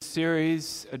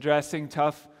series addressing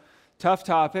tough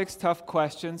topics, tough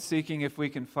questions, seeking if we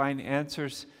can find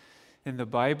answers in the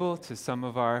Bible to some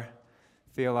of our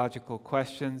theological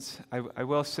questions. I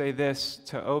will say this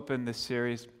to open this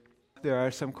series. There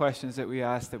are some questions that we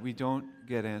ask that we don't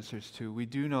get answers to. We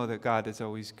do know that God is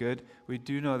always good. We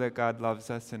do know that God loves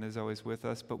us and is always with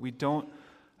us, but we don't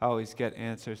always get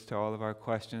answers to all of our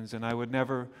questions. And I would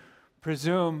never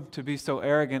presume to be so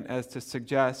arrogant as to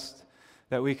suggest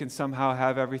that we can somehow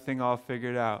have everything all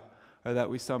figured out, or that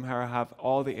we somehow have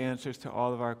all the answers to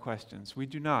all of our questions. We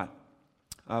do not.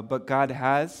 But God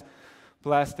has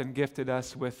blessed and gifted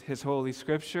us with His Holy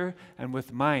Scripture and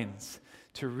with minds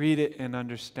to read it and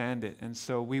understand it. And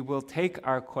so we will take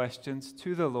our questions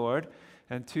to the Lord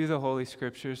and to the Holy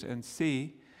Scriptures and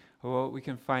see what we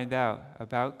can find out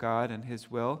about God and His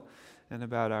will and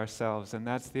about ourselves. And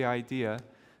that's the idea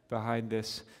behind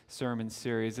this sermon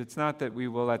series. It's not that we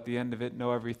will at the end of it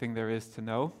know everything there is to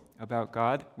know about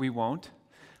God. We won't.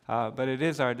 But it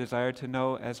is our desire to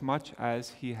know as much as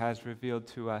He has revealed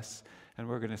to us. And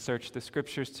we're going to search the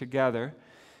Scriptures together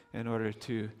in order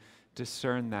to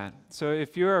discern that. So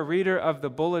if you're a reader of the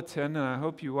bulletin, and I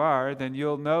hope you are, then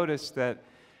you'll notice that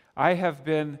I have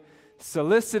been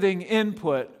soliciting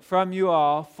input from you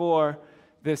all for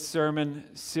this sermon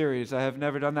series. I have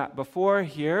never done that before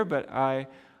here, but I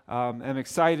am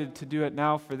excited to do it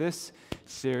now for this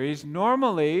series.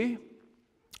 Normally,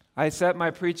 I set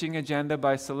my preaching agenda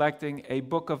by selecting a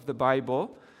book of the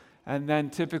Bible, and then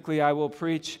typically I will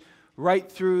preach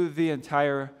right through the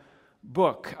entire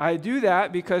book. I do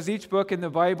that because each book in the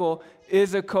Bible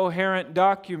is a coherent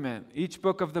document. Each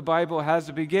book of the Bible has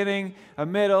a beginning, a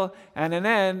middle, and an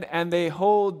end, and they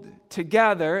hold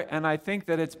together, and I think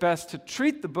that it's best to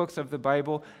treat the books of the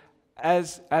Bible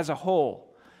as a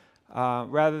whole,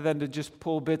 rather than to just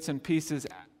pull bits and pieces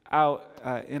out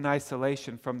in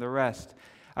isolation from the rest.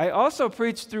 I also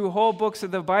preach through whole books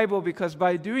of the Bible because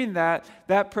by doing that,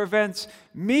 that prevents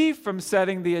me from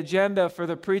setting the agenda for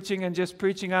the preaching and just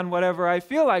preaching on whatever I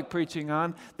feel like preaching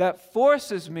on. That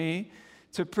forces me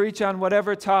to preach on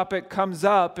whatever topic comes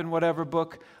up in whatever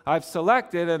book I've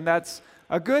selected, and that's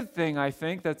a good thing, I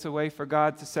think. That's a way for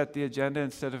God to set the agenda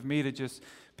instead of me to just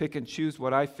pick and choose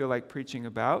what I feel like preaching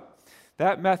about.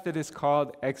 That method is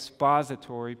called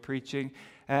expository preaching.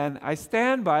 And I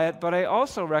stand by it, but I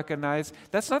also recognize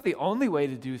that's not the only way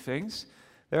to do things.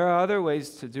 There are other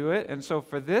ways to do it. And so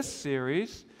for this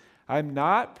series, I'm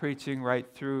not preaching right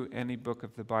through any book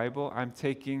of the Bible. I'm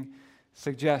taking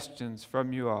suggestions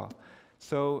from you all.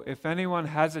 So if anyone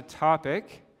has a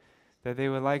topic that they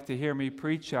would like to hear me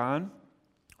preach on,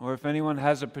 or if anyone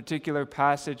has a particular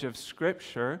passage of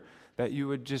Scripture that you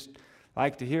would just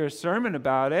like to hear a sermon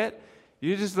about it,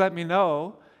 you just let me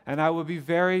know. And I will be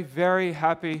very, very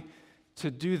happy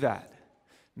to do that.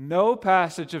 No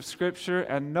passage of Scripture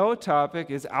and no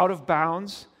topic is out of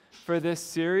bounds for this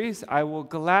series. I will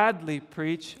gladly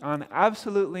preach on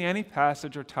absolutely any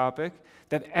passage or topic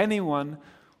that anyone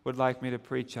would like me to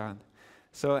preach on.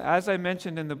 So as I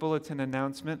mentioned in the bulletin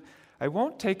announcement, I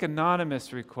won't take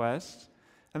anonymous requests.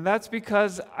 And that's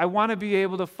because I want to be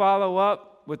able to follow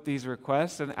up with these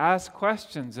requests and ask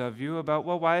questions of you about,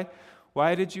 well,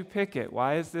 why did you pick it?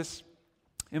 Why is this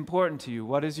important to you?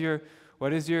 What is your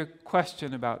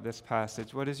question about this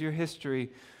passage? What is your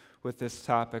history with this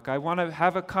topic? I want to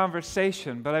have a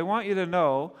conversation, but I want you to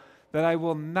know that I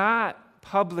will not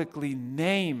publicly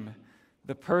name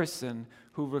the person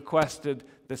who requested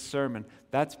the sermon.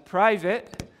 That's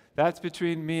private. That's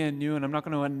between me and you, and I'm not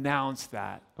going to announce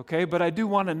that, okay? But I do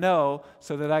want to know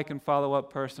so that I can follow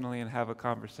up personally and have a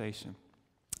conversation.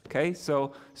 Okay,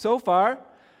 so far,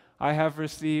 I have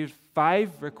received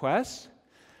 5 requests,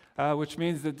 which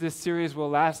means that this series will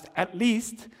last at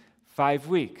least 5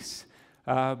 weeks.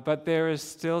 But there is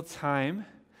still time,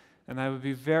 and I would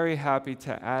be very happy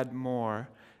to add more.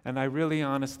 And I really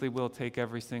honestly will take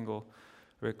every single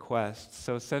request.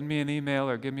 So send me an email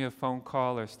or give me a phone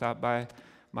call or stop by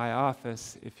my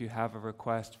office if you have a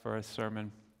request for a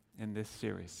sermon in this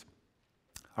series.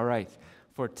 All right,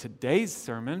 for today's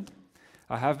sermon,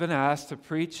 I have been asked to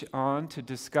preach on to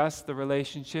discuss the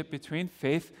relationship between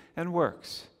faith and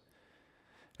works.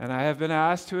 And I have been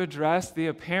asked to address the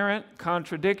apparent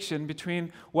contradiction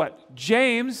between what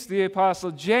James, the Apostle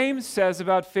James, says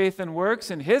about faith and works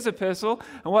in his epistle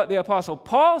and what the Apostle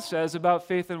Paul says about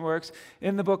faith and works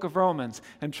in the book of Romans,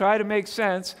 and try to make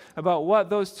sense about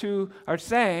what those two are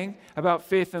saying about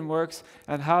faith and works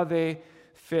and how they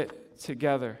fit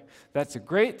together. That's a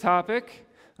great topic.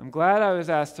 I'm glad I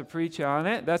was asked to preach on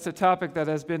it. That's a topic that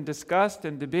has been discussed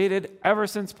and debated ever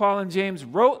since Paul and James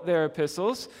wrote their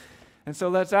epistles. And so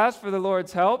let's ask for the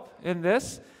Lord's help in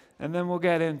this and then we'll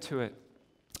get into it.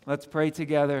 Let's pray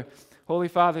together. Holy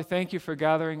Father, thank you for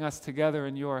gathering us together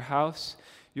in your house.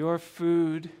 Your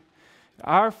food,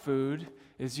 our food,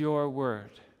 is your word.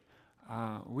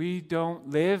 We don't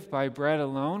live by bread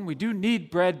alone. We do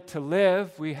need bread to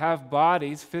live. We have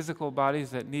bodies, physical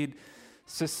bodies that need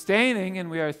sustaining, and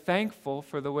we are thankful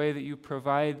for the way that you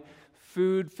provide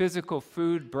food, physical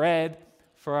food, bread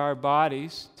for our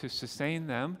bodies to sustain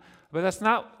them.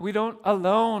 But we don't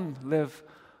alone live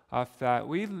off that.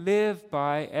 We live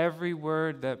by every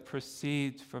word that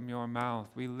proceeds from your mouth.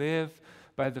 We live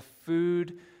by the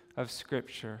food of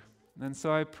Scripture. And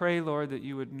so I pray, Lord, that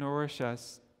you would nourish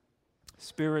us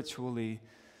spiritually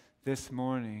this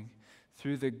morning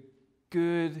through the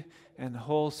good and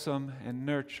wholesome and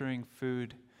nurturing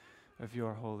food of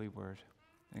your holy word.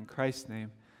 In Christ's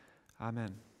name,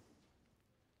 amen.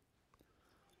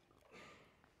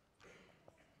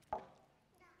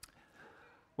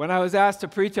 When I was asked to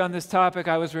preach on this topic,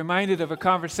 I was reminded of a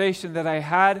conversation that I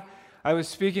had. I was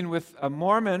speaking with a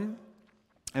Mormon,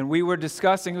 and we were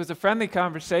discussing, it was a friendly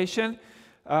conversation.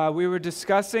 We were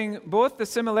discussing both the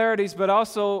similarities, but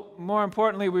also, more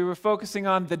importantly, we were focusing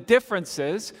on the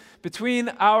differences between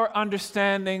our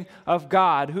understanding of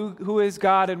God. Who is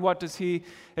God and what does He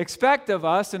expect of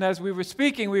us? And as we were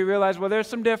speaking, we realized, well, there's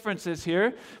some differences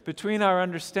here between our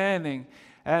understanding.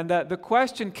 And the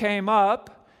question came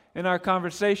up in our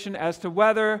conversation as to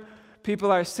whether people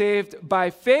are saved by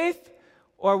faith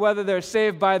or whether they're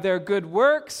saved by their good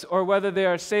works, or whether they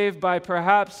are saved by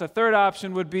perhaps a third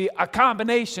option would be a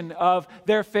combination of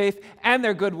their faith and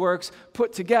their good works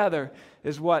put together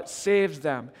is what saves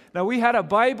them. Now, we had a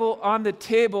Bible on the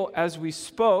table as we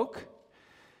spoke,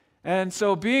 and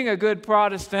so being a good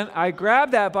Protestant, I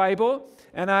grabbed that Bible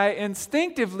and I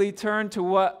instinctively turned to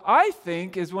what I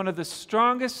think is one of the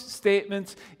strongest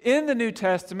statements in the New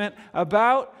Testament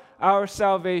about our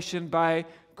salvation by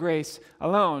grace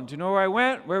alone. Do you know where I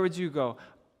went? Where would you go?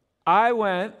 I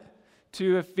went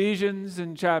to Ephesians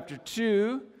in chapter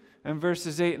 2 and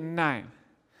verses 8 and 9.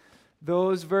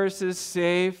 Those verses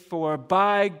say, "For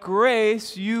by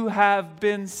grace you have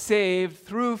been saved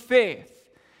through faith.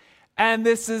 And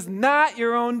this is not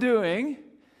your own doing.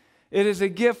 It is a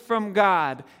gift from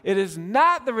God. It is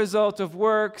not the result of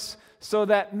works, so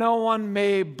that no one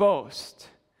may boast."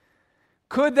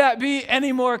 Could that be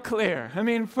any more clear? I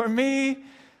mean, for me,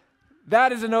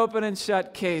 that is an open and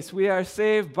shut case. We are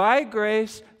saved by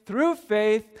grace through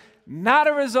faith, not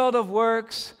a result of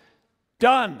works.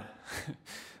 Done.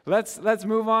 Let's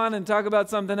move on and talk about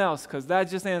something else, because that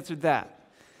just answered that.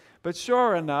 But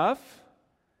sure enough,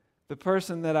 the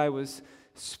person that I was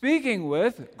speaking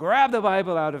with grabbed the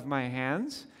Bible out of my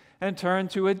hands and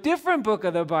turned to a different book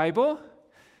of the Bible.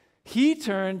 He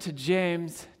turned to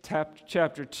James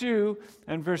chapter 2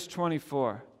 and verse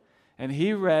 24. And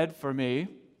he read for me,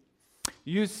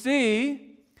 "You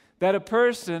see that a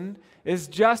person is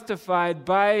justified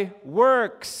by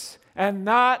works and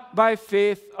not by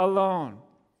faith alone."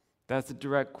 That's a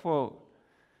direct quote.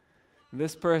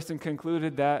 This person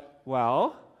concluded that,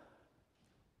 well,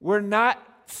 we're not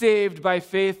saved by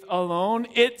faith alone.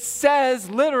 It says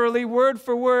literally, word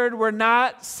for word, we're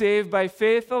not saved by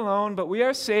faith alone, but we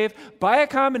are saved by a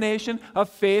combination of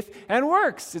faith and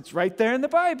works. It's right there in the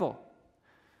Bible.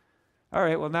 All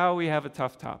right, well, now we have a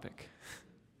tough topic.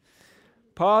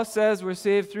 Paul says we're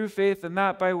saved through faith and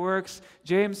not by works.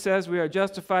 James says we are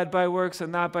justified by works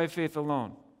and not by faith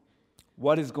alone.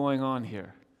 What is going on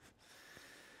here?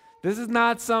 This is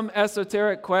not some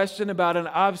esoteric question about an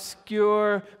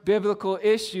obscure biblical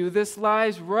issue. This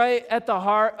lies right at the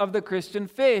heart of the Christian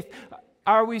faith.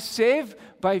 Are we saved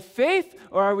by faith,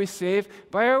 or are we saved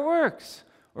by our works,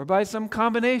 or by some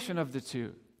combination of the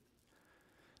two?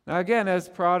 Now again, as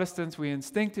Protestants, we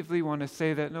instinctively want to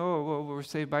say that, no, well, we're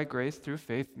saved by grace through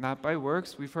faith, not by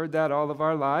works. We've heard that all of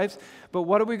our lives. But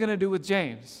what are we going to do with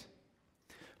James,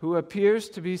 who appears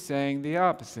to be saying the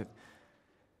opposite?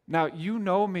 Now, you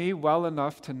know me well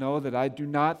enough to know that I do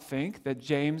not think that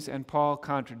James and Paul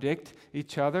contradict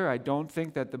each other. I don't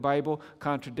think that the Bible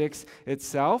contradicts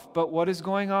itself. But what is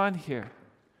going on here?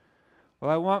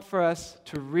 Well, I want for us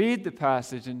to read the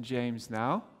passage in James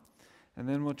now, and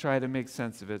then we'll try to make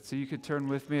sense of it. So you could turn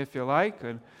with me if you like,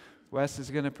 and Wes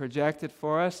is going to project it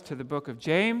for us to the book of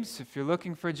James. If you're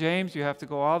looking for James, you have to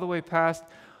go all the way past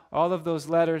all of those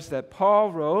letters that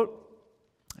Paul wrote,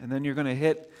 and then you're going to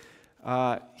hit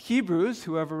Hebrews,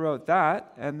 whoever wrote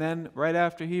that, and then right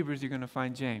after Hebrews, you're going to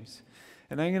find James.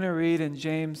 And I'm going to read in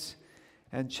James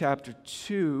and chapter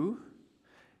 2,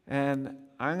 and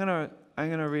I'm going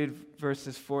to read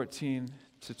verses 14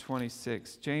 to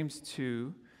 26. James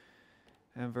 2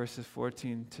 and verses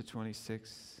 14 to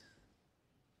 26.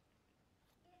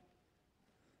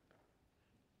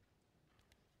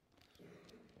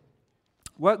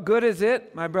 What good is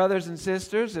it, my brothers and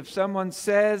sisters, if someone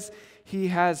says he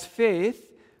has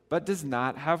faith but does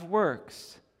not have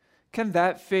works? Can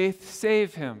that faith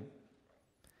save him?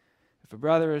 If a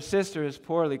brother or sister is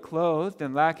poorly clothed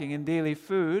and lacking in daily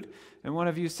food, and one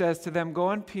of you says to them,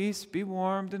 "Go in peace, be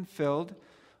warmed and filled,"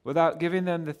 without giving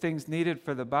them the things needed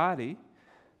for the body,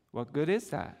 what good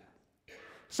is that?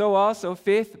 So also,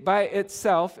 faith by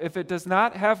itself, if it does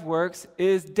not have works,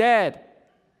 is dead.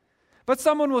 But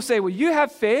someone will say, "Well, you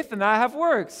have faith and I have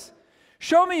works.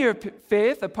 Show me your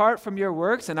faith apart from your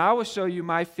works, and I will show you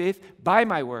my faith by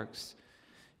my works.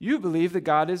 You believe that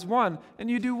God is one, and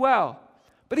you do well.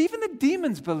 But even the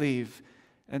demons believe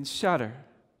and shudder.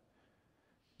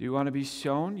 Do you want to be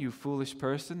shown, you foolish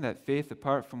person, that faith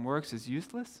apart from works is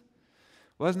useless?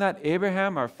 Was not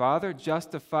Abraham, our father,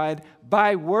 justified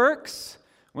by works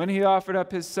when he offered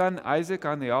up his son Isaac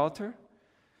on the altar?"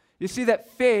 You see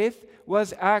that faith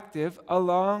was active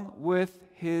along with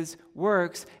his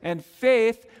works, and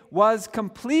faith was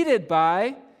completed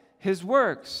by his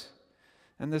works.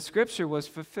 And the scripture was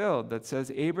fulfilled that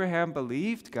says Abraham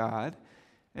believed God,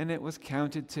 and it was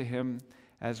counted to him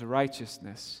as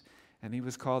righteousness, and he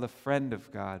was called a friend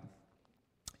of God.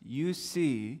 You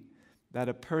see that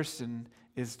a person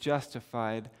is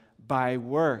justified by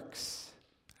works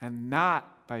and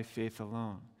not by faith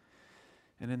alone.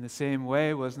 And in the same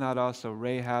way, was not also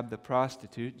Rahab the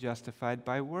prostitute justified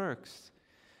by works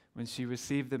when she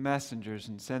received the messengers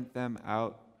and sent them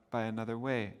out by another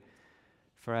way?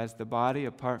 For as the body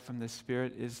apart from the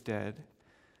spirit is dead,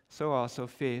 so also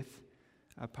faith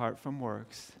apart from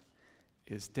works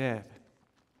is dead.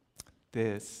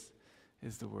 This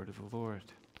is the word of the Lord.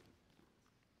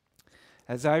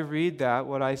 As I read that,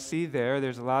 what I see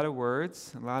there's a lot of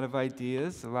words, a lot of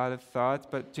ideas, a lot of thoughts,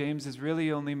 but James is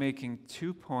really only making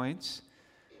 2 points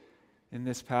in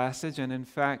this passage, and in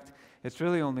fact, it's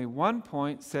really only one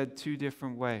point said 2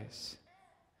 different ways.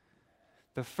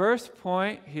 The first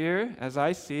point here, as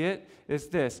I see it, is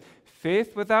this: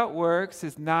 faith without works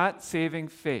is not saving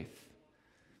faith.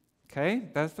 Okay?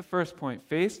 That's the first point.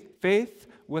 Faith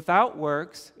without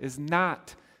works is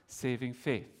not saving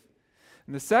faith.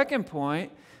 And the second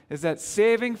point is that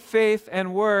saving faith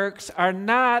and works are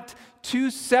not 2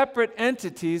 separate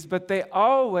entities, but they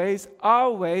always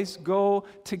go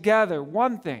together.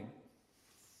 One thing.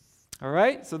 All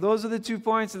right? So those are the 2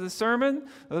 points of the sermon.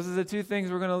 Those are the 2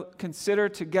 things we're going to consider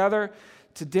together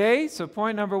today. So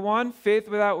point number 1, faith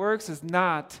without works is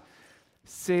not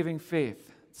saving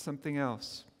faith. It's something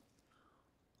else.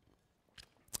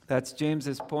 That's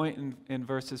James's point in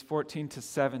verses 14 to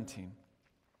 17.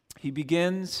 He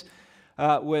begins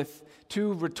with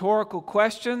 2 rhetorical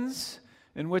questions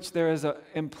in which there is an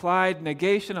implied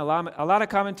negation. A lot of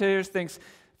commentators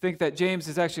think that James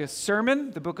is actually a sermon.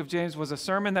 The book of James was a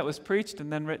sermon that was preached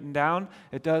and then written down.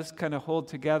 It does kind of hold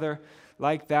together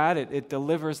like that. It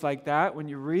delivers like that when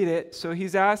you read it. So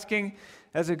he's asking,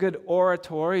 as a good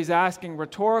orator, he's asking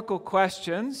rhetorical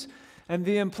questions. And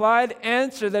the implied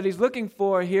answer that he's looking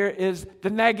for here is the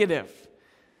negative.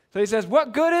 So he says,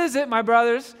 what good is it, my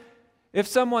brothers, if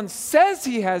someone says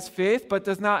he has faith but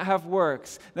does not have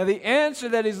works? Now the answer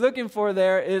that he's looking for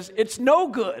there is, it's no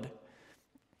good.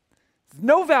 There's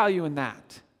no value in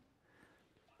that.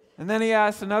 And then he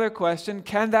asks another question,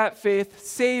 can that faith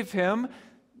save him?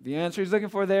 The answer he's looking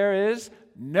for there is,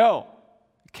 no,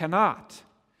 it cannot.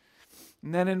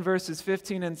 And then in verses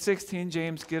 15 and 16,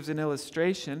 James gives an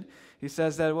illustration. He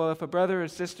says that, well, if a brother or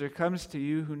sister comes to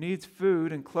you who needs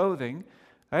food and clothing,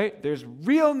 right, there's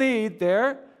real need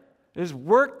there. There's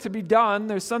work to be done.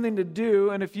 There's something to do.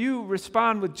 And if you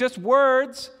respond with just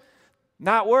words,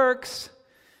 not works,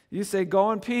 you say,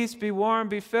 go in peace, be warm,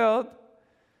 be filled,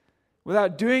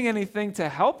 without doing anything to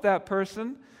help that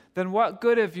person, then what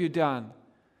good have you done?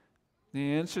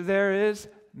 The answer there is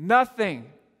nothing.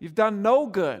 You've done no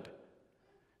good.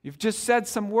 You've just said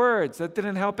some words that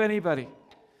didn't help anybody.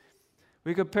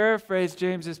 We could paraphrase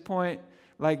James's point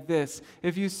like this: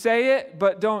 if you say it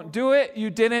but don't do it, you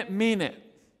didn't mean it.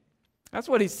 That's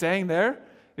what he's saying there.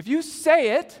 If you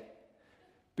say it,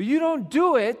 but you don't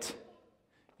do it,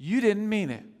 you didn't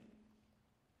mean it.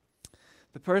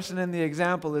 The person in the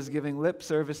example is giving lip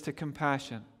service to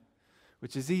compassion,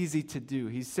 which is easy to do.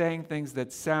 He's saying things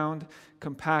that sound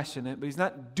compassionate, but he's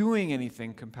not doing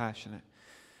anything compassionate.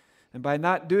 And by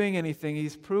not doing anything,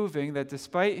 he's proving that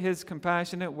despite his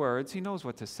compassionate words, he knows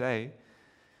what to say.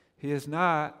 He is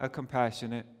not a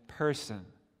compassionate person.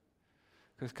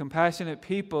 Because compassionate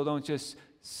people don't just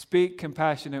speak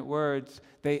compassionate words,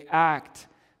 they act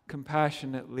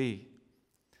compassionately.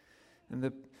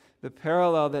 And the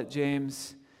parallel that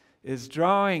James is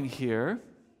drawing here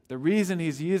The reason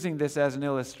he's using this as an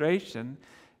illustration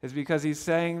is because he's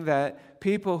saying that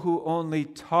people who only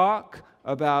talk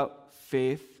about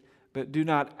faith but do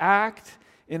not act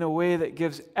in a way that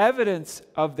gives evidence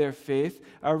of their faith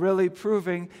are really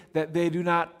proving that they do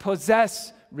not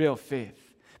possess real faith.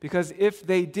 Because if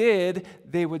they did,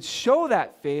 they would show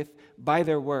that faith by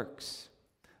their works.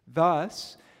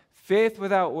 Thus, faith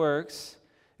without works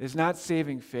is not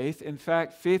saving faith. In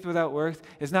fact, faith without works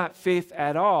is not faith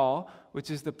at all, which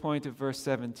is the point of verse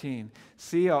 17.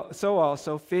 So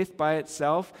also, faith by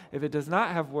itself, if it does not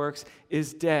have works,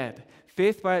 is dead.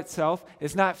 Faith by itself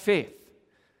is not faith.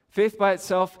 Faith by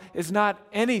itself is not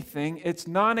anything. It's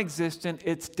non-existent.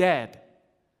 It's dead.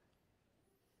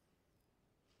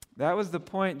 That was the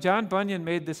point. John Bunyan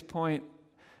made this point,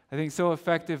 I think, so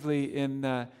effectively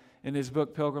in his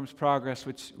book Pilgrim's Progress,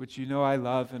 which you know I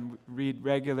love and read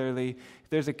regularly.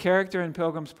 There's a character in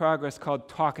Pilgrim's Progress called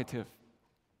Talkative.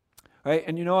 Right?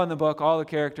 And you know in the book, all the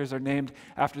characters are named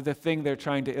after the thing they're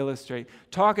trying to illustrate.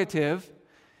 Talkative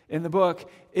in the book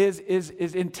is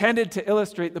intended to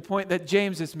illustrate the point that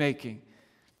James is making.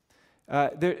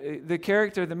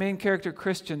 The main character,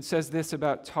 Christian, says this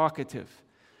about talkative.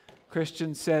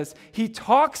 Christian says, he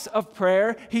talks of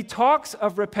prayer, he talks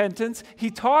of repentance,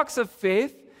 he talks of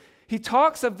faith, he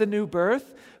talks of the new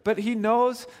birth, but he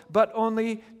knows but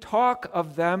only talk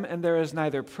of them, and there is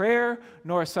neither prayer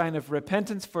nor a sign of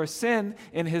repentance for sin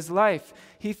in his life.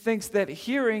 He thinks that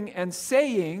hearing and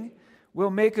saying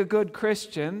will make a good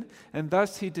Christian, and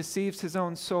thus he deceives his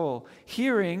own soul.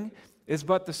 Hearing is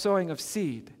but the sowing of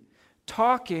seed.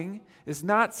 Talking is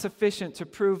not sufficient to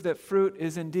prove that fruit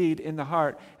is indeed in the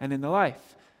heart and in the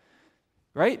life.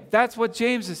 Right? That's what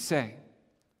James is saying.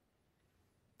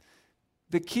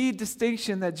 The key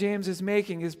distinction that James is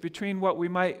making is between what we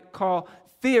might call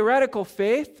theoretical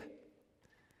faith,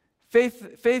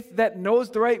 faith that knows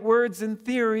the right words in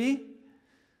theory,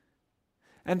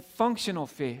 and functional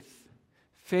faith,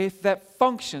 faith that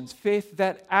functions, faith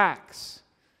that acts.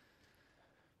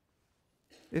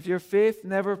 If your faith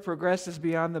never progresses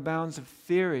beyond the bounds of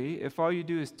theory, if all you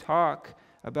do is talk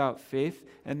about faith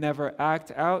and never act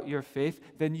out your faith,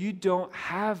 then you don't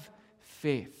have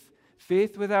faith.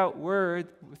 Faith without works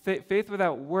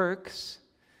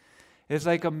is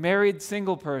like a married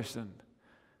single person.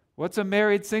 What's a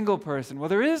married single person? Well,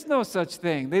 there is no such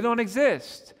thing. They don't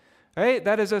exist. Right?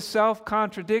 That is a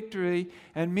self-contradictory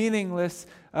and meaningless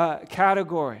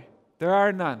category. There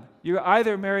are none. You're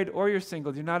either married or you're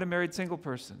single. You're not a married single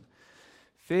person.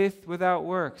 Faith without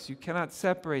works, you cannot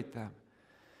separate them.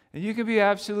 And you can be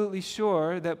absolutely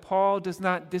sure that Paul does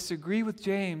not disagree with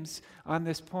James on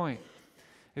this point.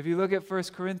 If you look at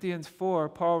 1 Corinthians 4,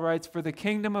 Paul writes, "For the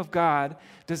kingdom of God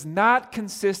does not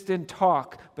consist in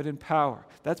talk, but in power."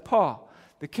 That's Paul.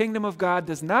 The kingdom of God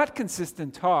does not consist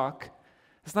in talk.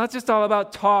 It's not just all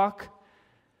about talk,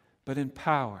 but in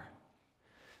power.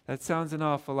 That sounds an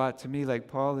awful lot to me like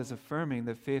Paul is affirming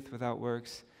that faith without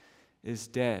works is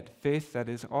dead. Faith that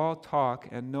is all talk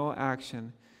and no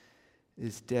action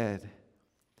is dead.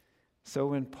 So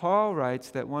when Paul writes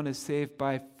that one is saved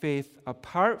by faith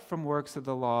apart from works of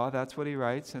the law, that's what he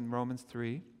writes in Romans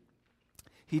 3,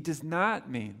 he does not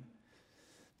mean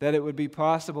that it would be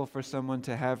possible for someone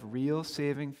to have real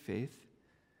saving faith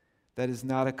that is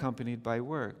not accompanied by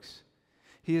works.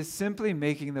 He is simply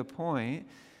making the point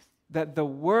that the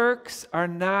works are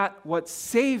not what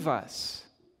save us.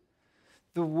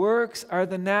 The works are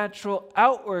the natural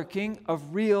outworking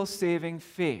of real saving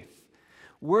faith.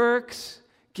 Works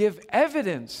give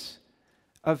evidence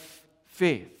of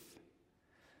faith.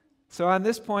 So on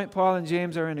this point, Paul and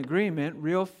James are in agreement.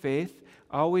 Real faith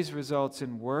always results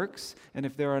in works, and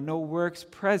if there are no works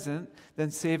present,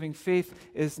 then saving faith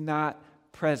is not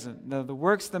present. Now, the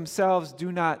works themselves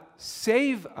do not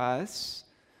save us,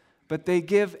 but they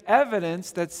give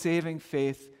evidence that saving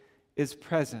faith is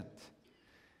present.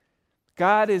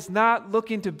 God is not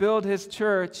looking to build his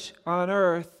church on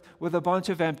earth with a bunch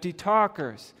of empty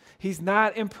talkers. He's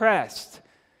not impressed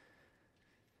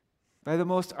by the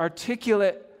most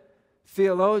articulate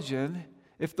theologian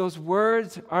if those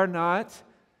words are not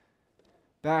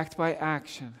backed by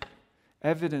action,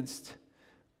 evidenced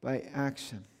by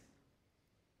action.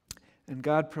 And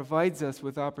God provides us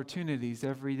with opportunities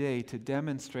every day to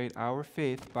demonstrate our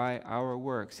faith by our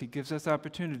works. He gives us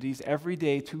opportunities every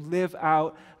day to live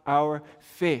out our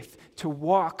faith, to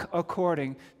walk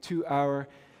according to our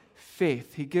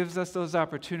faith. He gives us those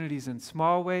opportunities in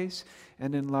small ways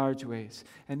and in large ways.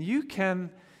 And you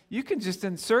can just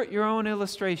insert your own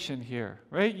illustration here,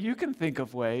 right? You can think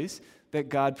of ways that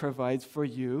God provides for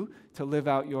you to live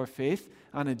out your faith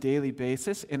on a daily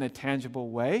basis in a tangible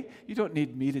way. You don't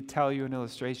need me to tell you an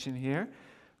illustration here,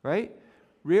 right?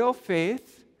 Real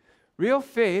faith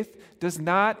does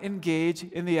not engage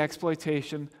in the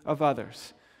exploitation of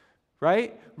others,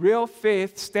 right? Real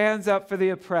faith stands up for the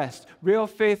oppressed. Real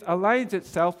faith aligns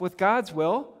itself with God's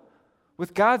will,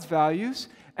 with God's values,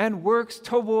 and works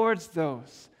towards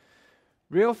those.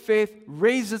 Real faith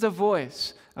raises a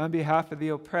voice on behalf of the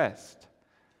oppressed.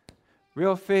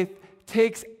 Real faith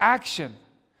takes action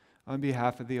on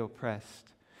behalf of the oppressed.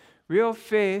 Real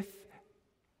faith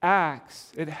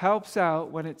acts. It helps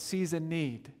out when it sees a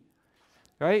need.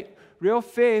 Right? Real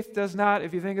faith does not,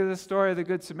 if you think of the story of the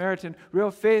Good Samaritan,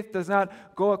 real faith does not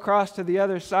go across to the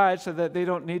other side so that they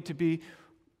don't need to be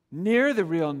near the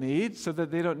real need, so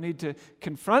that they don't need to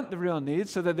confront the real need,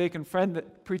 so that they can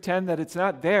pretend that it's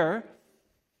not there.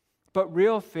 But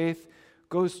real faith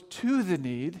goes to the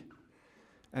need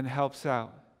and helps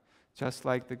out, just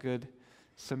like the Good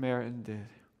Samaritan did.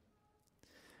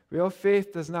 Real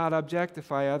faith does not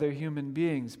objectify other human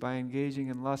beings by engaging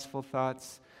in lustful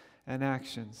thoughts and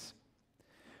actions.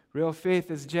 Real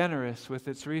faith is generous with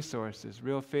its resources.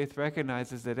 Real faith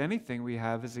recognizes that anything we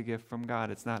have is a gift from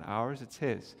God. It's not ours, it's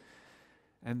His.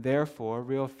 And therefore,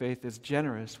 real faith is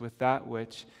generous with that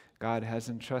which God has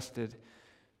entrusted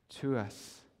to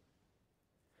us.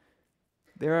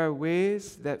 There are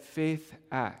ways that faith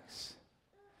acts.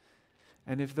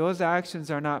 And if those actions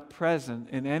are not present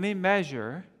in any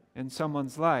measure in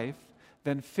someone's life,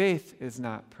 then faith is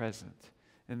not present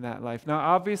in that life. Now,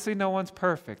 obviously, no one's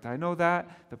perfect. I know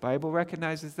that. The Bible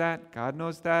recognizes that. God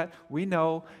knows that. We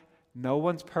know no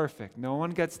one's perfect. No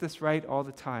one gets this right all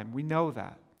the time. We know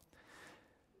that.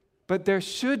 But there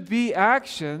should be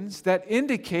actions that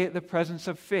indicate the presence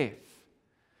of faith.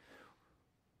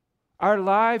 Our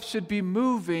lives should be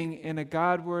moving in a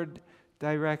Godward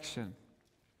direction.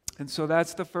 And so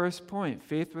that's the first point.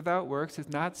 Faith without works is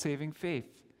not saving faith.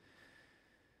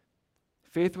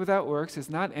 Faith without works is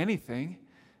not anything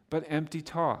but empty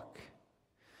talk.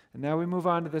 And now we move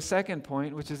on to the second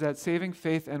point, which is that saving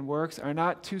faith and works are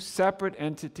not two separate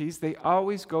entities. They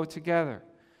always go together.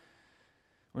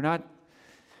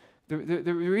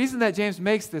 The reason that James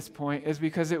makes this point is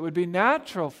because it would be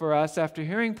natural for us, after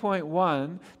hearing point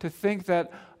one, to think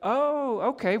that, oh,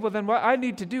 okay, well then what I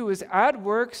need to do is add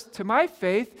works to my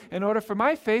faith in order for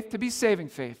my faith to be saving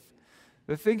faith.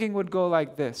 The thinking would go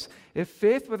like this. If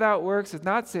faith without works is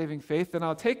not saving faith, then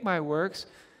I'll take my works,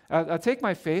 I'll take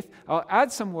my faith, I'll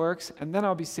add some works, and then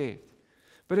I'll be saved.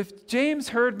 But if James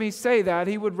heard me say that,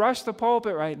 he would rush the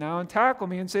pulpit right now and tackle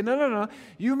me and say, no,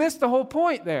 you missed the whole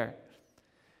point there.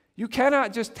 You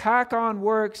cannot just tack on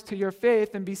works to your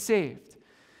faith and be saved.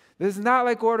 This is not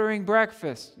like ordering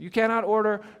breakfast. You cannot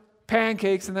order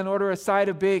pancakes and then order a side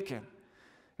of bacon.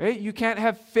 Right? You can't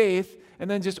have faith and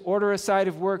then just order a side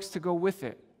of works to go with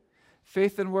it.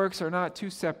 Faith and works are not two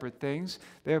separate things.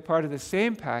 They are part of the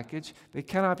same package. They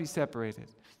cannot be separated.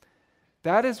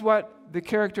 That is what the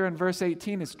character in verse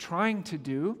 18 is trying to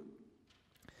do.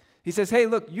 He says, hey,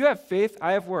 look, you have faith,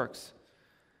 I have works.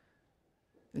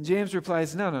 And James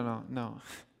replies, no.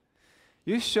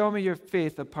 You show me your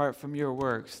faith apart from your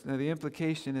works. Now the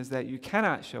implication is that you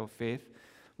cannot show faith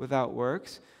without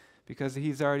works, because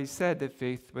he's already said that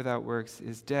faith without works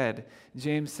is dead.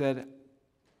 James said,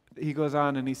 he goes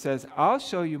on and he says, I'll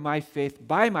show you my faith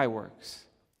by my works.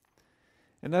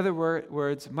 In other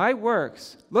words, my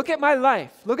works, look at my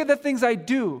life, look at the things I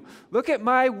do, look at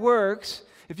my works.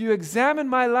 If you examine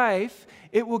my life,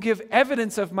 it will give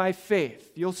evidence of my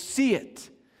faith. You'll see it.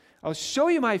 I'll show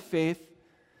you my faith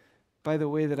by the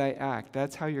way that I act.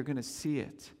 That's how you're going to see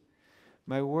it.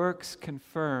 My works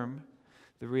confirm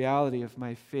the reality of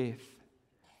my faith.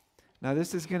 Now,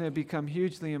 this is going to become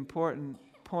hugely important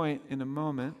point in a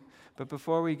moment, but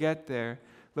before we get there,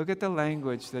 look at the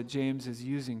language that James is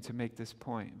using to make this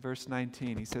point. Verse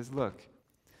 19, he says, look,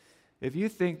 if you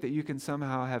think that you can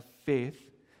somehow have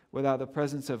faith without the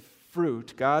presence of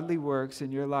fruit, godly works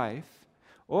in your life,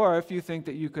 or if you think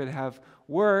that you could have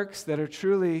works that are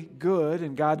truly good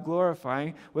and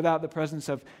God-glorifying without the presence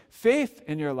of faith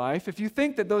in your life, if you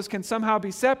think that those can somehow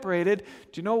be separated,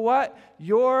 do you know what?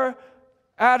 Your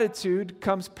attitude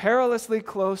comes perilously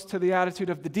close to the attitude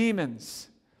of the demons.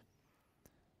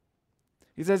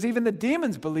 He says even the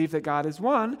demons believe that God is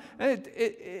one.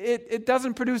 It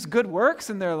doesn't produce good works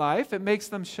in their life. It makes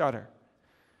them shudder.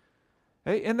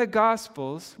 In the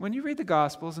Gospels, when you read the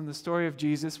Gospels and the story of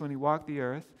Jesus when he walked the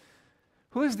earth,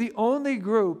 who is the only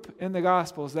group in the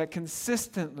Gospels that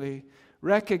consistently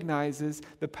recognizes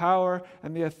the power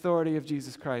and the authority of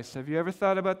Jesus Christ? Have you ever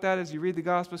thought about that as you read the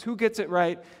Gospels? Who gets it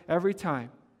right every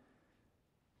time?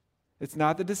 It's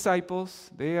not the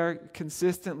disciples. They are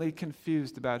consistently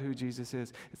confused about who Jesus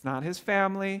is. It's not his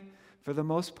family. for the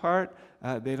most part.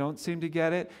 They don't seem to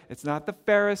get it. It's not the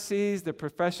Pharisees, the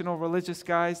professional religious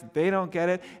guys. They don't get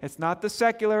it. It's not the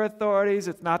secular authorities.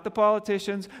 It's not the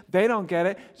politicians. They don't get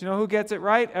it. Do you know who gets it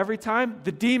right every time?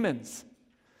 The demons.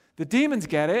 The demons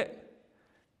get it.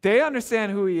 They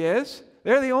understand who he is.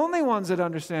 They're the only ones that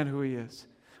understand who he is.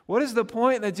 What is the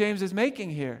point that James is making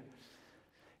here?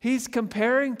 He's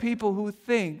comparing people who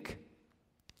think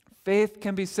faith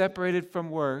can be separated from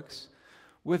works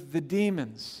with the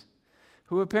demons,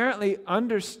 who apparently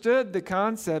understood the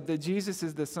concept that Jesus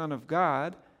is the Son of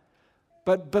God,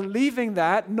 but believing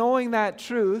that, knowing that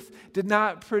truth, did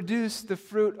not produce the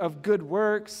fruit of good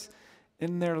works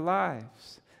in their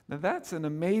lives. Now that's an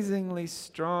amazingly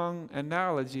strong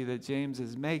analogy that James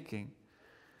is making.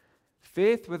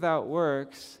 Faith without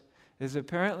works is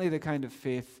apparently the kind of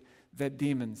faith that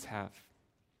demons have.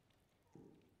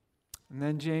 And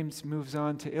then James moves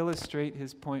on to illustrate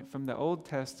his point from the Old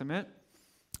Testament.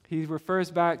 He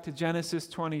refers back to Genesis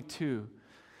 22.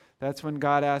 That's when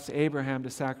God asked Abraham to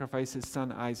sacrifice his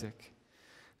son Isaac.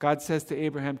 God says to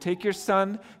Abraham, take your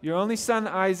son, your only son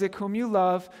Isaac, whom you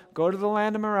love, go to the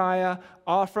land of Moriah,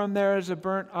 offer him there as a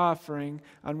burnt offering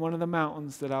on one of the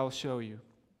mountains that I'll show you.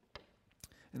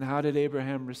 And how did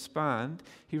Abraham respond?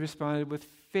 He responded with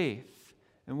faith.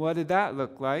 And what did that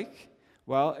look like?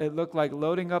 Well, it looked like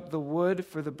loading up the wood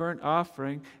for the burnt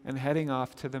offering and heading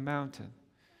off to the mountain.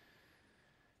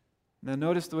 Now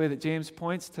notice the way that James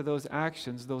points to those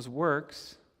actions, those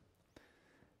works,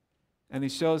 and he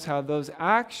shows how those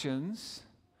actions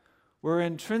were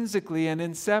intrinsically and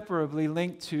inseparably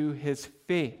linked to his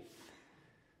faith.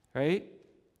 Right?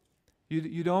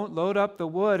 You don't load up the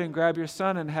wood and grab your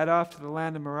son and head off to the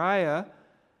land of Moriah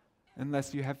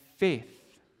unless you have faith.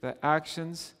 The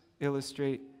actions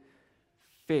illustrate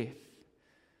faith.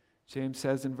 James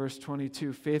says in verse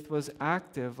 22, faith was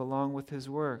active along with his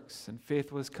works, and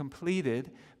faith was completed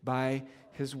by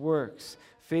his works.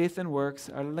 Faith and works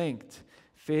are linked.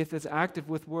 Faith is active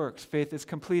with works. Faith is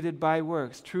completed by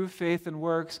works. True faith and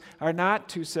works are not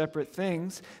two separate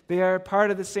things. They are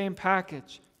part of the same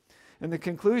package. And the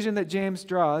conclusion that James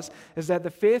draws is that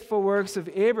the faithful works of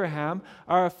Abraham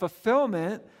are a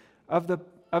fulfillment of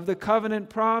the covenant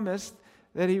promise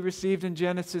that he received in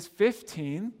Genesis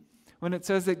 15, when it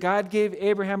says that God gave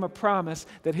Abraham a promise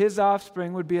that his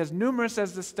offspring would be as numerous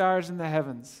as the stars in the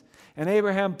heavens. And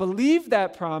Abraham believed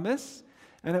that promise,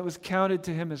 and it was counted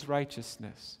to him as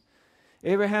righteousness.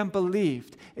 Abraham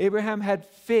believed. Abraham had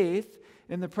faith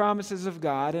in the promises of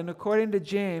God, and according to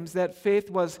James, that faith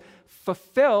was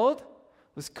fulfilled,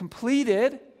 was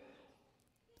completed,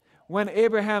 when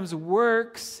Abraham's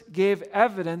works gave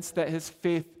evidence that his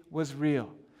faith was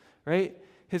real. Right?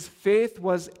 His faith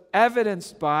was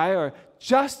evidenced by or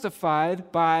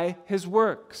justified by his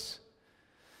works.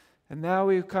 And now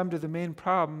we've come to the main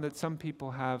problem that some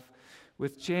people have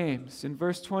with James. In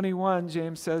verse 21,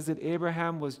 James says that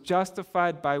Abraham was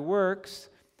justified by works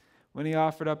when he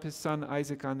offered up his son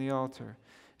Isaac on the altar.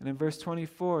 And in verse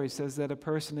 24, he says that a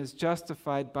person is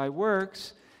justified by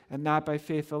works and not by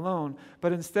faith alone.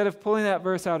 But instead of pulling that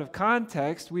verse out of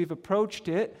context, we've approached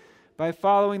it by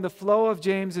following the flow of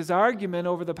James's argument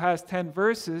over the past 10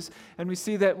 verses, and we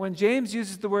see that when James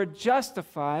uses the word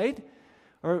justified,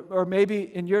 or maybe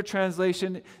in your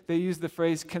translation they use the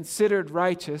phrase considered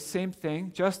righteous, same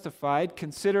thing, justified,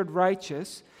 considered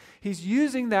righteous, he's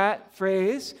using that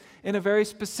phrase in a very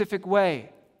specific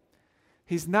way.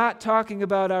 He's not talking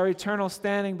about our eternal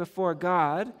standing before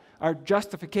God, our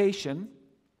justification,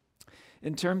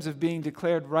 in terms of being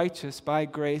declared righteous by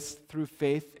grace through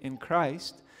faith in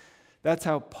Christ. That's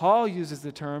how Paul uses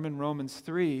the term in Romans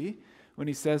 3 when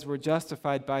he says we're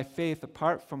justified by faith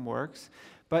apart from works.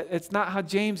 But it's not how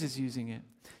James is using it.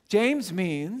 James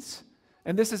means,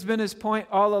 and this has been his point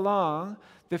all along,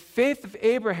 the faith of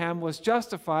Abraham was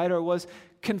justified or was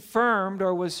confirmed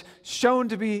or was shown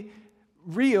to be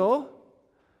real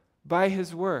by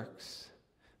his works,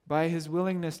 by his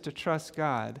willingness to trust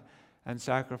God and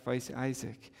sacrifice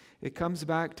Isaac. It comes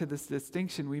back to this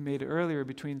distinction we made earlier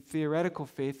between theoretical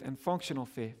faith and functional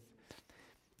faith.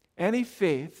 Any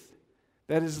faith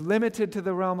that is limited to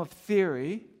the realm of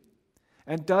theory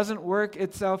and doesn't work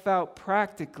itself out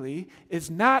practically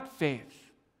is not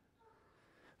faith.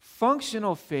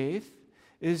 Functional faith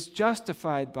is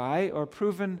justified by or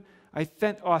proven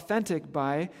authentic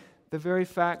by the very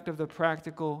fact of the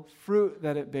practical fruit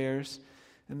that it bears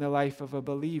in the life of a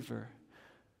believer.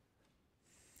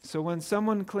 So when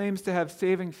someone claims to have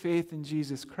saving faith in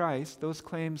Jesus Christ, those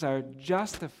claims are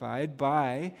justified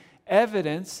by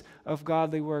evidence of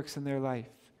godly works in their life.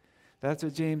 That's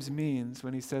what James means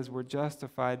when he says we're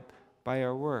justified by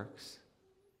our works.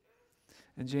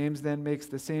 And James then makes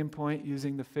the same point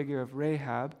using the figure of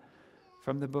Rahab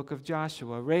from the book of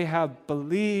Joshua. Rahab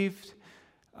believed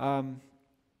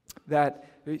that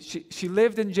she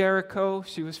lived in Jericho.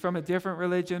 She was from a different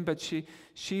religion, but she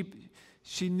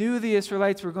knew the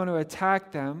Israelites were going to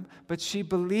attack them, but she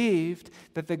believed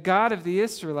that the God of the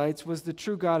Israelites was the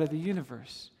true God of the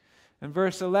universe. In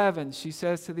verse 11, she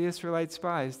says to the Israelite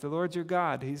spies, "The Lord your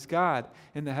God, He's God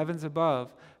in the heavens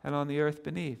above and on the earth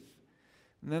beneath."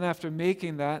 And then after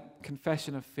making that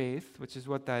confession of faith, which is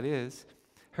what that is,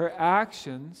 her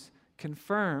actions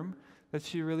confirm that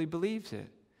she really believes it,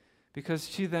 because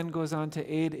she then goes on to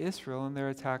aid Israel in their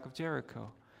attack of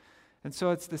Jericho. And so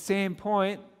it's the same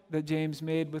point that James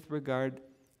made with regard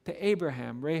to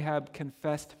Abraham. Rahab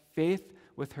confessed faith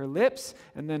with her lips,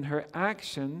 and then her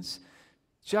actions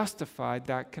justified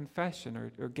that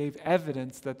confession, or gave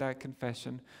evidence that that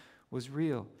confession was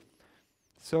real.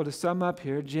 So to sum up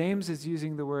here, James is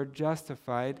using the word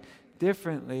justified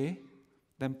differently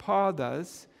than Paul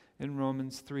does in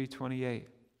Romans 3:28.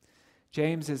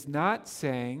 James is not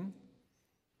saying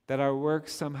that our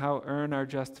works somehow earn our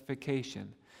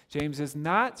justification. James is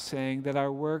not saying that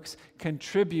our works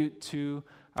contribute to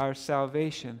our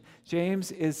salvation.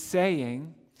 James is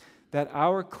saying that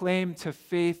our claim to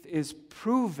faith is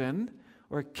proven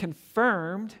or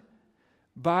confirmed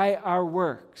by our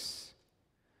works.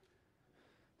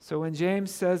 So when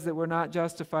James says that we're not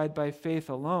justified by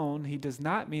faith alone, he does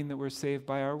not mean that we're saved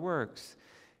by our works.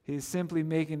 He's simply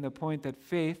making the point that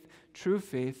faith, true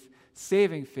faith,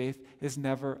 saving faith, is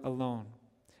never alone.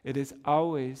 It is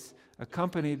always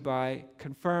accompanied by,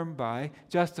 confirmed by,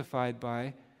 justified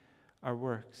by our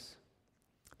works.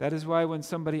 That is why when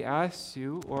somebody asks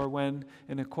you, or when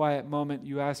in a quiet moment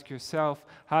you ask yourself,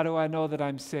 "How do I know that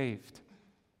I'm saved?"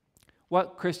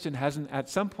 What Christian hasn't at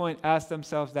some point asked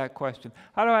themselves that question?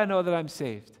 How do I know that I'm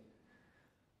saved?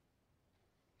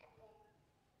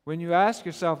 When you ask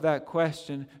yourself that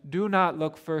question, do not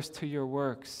look first to your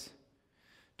works.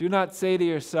 Do not say to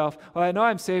yourself, "Well, I know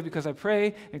I'm saved because I pray,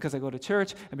 and because I go to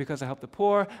church, and because I help the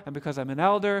poor, and because I'm an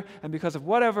elder, and because of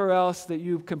whatever else that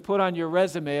you can put on your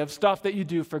resume of stuff that you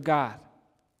do for God."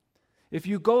 If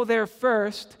you go there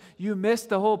first, you miss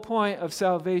the whole point of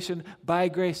salvation by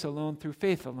grace alone, through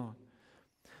faith alone.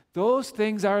 Those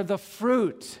things are the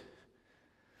fruit.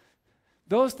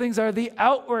 Those things are the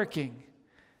outworking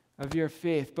of your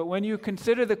faith. But when you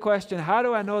consider the question, "How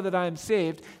do I know that I am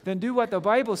saved?" then do what the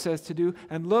Bible says to do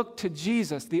and look to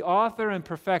Jesus, the author and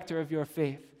perfecter of your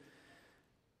faith.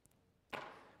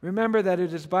 Remember that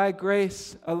it is by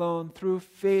grace alone, through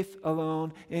faith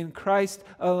alone, in Christ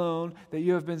alone, that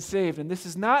you have been saved. And this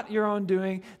is not your own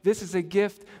doing. This is a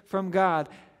gift from God,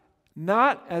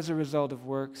 not as a result of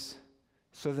works,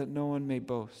 so that no one may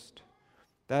boast.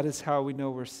 That is how we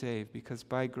know we're saved, because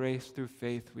by grace through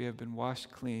faith we have been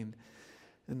washed clean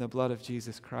in the blood of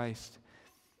Jesus Christ.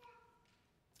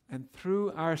 And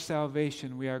through our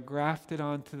salvation we are grafted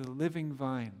onto the living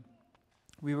vine.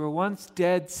 We were once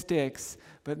dead sticks,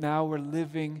 but now we're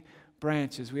living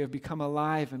branches. We have become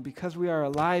alive, and because we are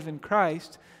alive in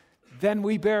Christ, then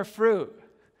we bear fruit.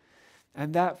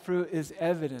 And that fruit is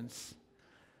evidence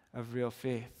of real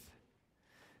faith.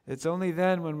 It's only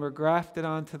then, when we're grafted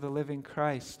onto the living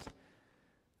Christ,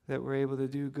 that we're able to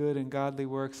do good and godly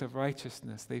works of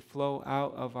righteousness. They flow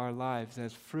out of our lives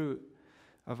as fruit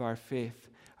of our faith.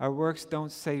 Our works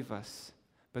don't save us,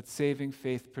 but saving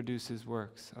faith produces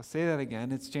works. I'll say that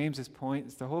again. It's James's point.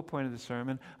 It's the whole point of the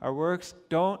sermon. Our works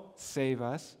don't save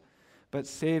us, but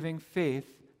saving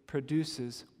faith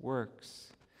produces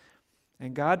works.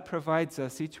 And God provides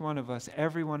us, each one of us,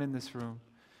 everyone in this room,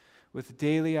 with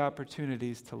daily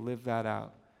opportunities to live that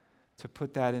out, to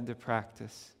put that into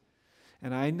practice.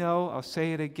 And I know, I'll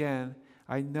say it again,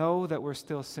 I know that we're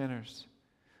still sinners.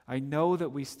 I know that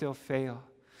we still fail.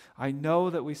 I know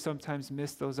that we sometimes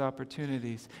miss those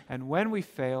opportunities. And when we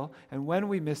fail, and when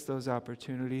we miss those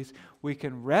opportunities, we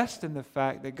can rest in the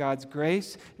fact that God's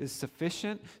grace is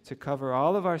sufficient to cover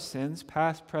all of our sins,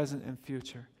 past, present, and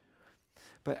future.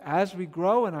 But as we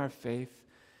grow in our faith,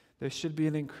 there should be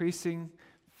an increasing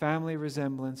family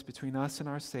resemblance between us and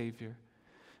our Savior.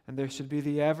 And there should be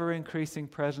the ever-increasing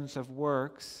presence of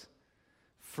works,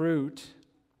 fruit,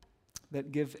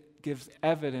 that gives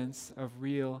evidence of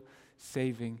real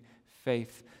saving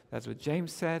faith. That's what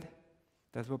James said.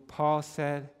 That's what Paul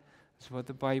said. That's what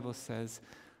the Bible says.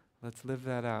 Let's live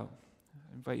that out.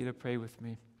 I invite you to pray with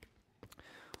me.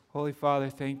 Holy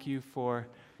Father, thank you for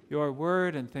your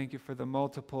word, and thank you for the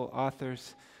multiple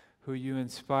authors who you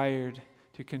inspired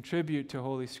to contribute to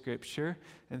Holy Scripture,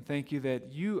 and thank you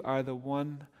that you are the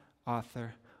one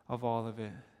author of all of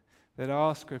it, that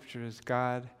all Scripture is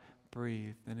God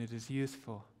breathed, and it is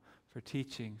useful for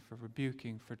teaching, for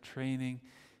rebuking, for training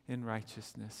in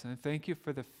righteousness. And I thank you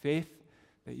for the faith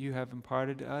that you have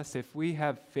imparted to us. If we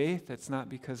have faith, it's not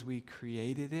because we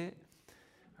created it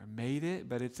or made it,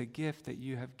 but it's a gift that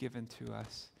you have given to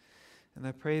us. And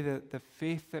I pray that the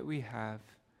faith that we have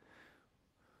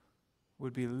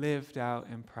would be lived out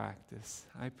in practice.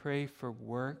 I pray for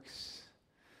works.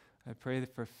 I pray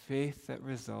for faith that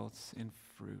results in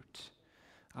fruit.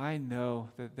 I know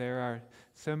that there are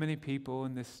so many people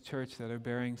in this church that are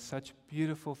bearing such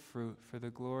beautiful fruit for the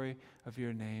glory of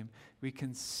your name. We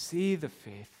can see the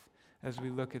faith as we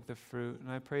look at the fruit.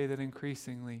 And I pray that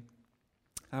increasingly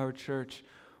our church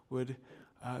would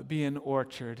be an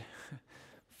orchard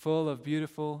full of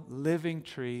beautiful living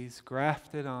trees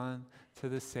grafted on to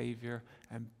the Savior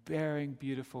and bearing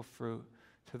beautiful fruit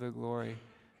to the glory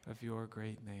of your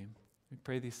great name. We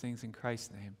pray these things in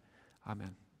Christ's name.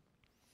 Amen.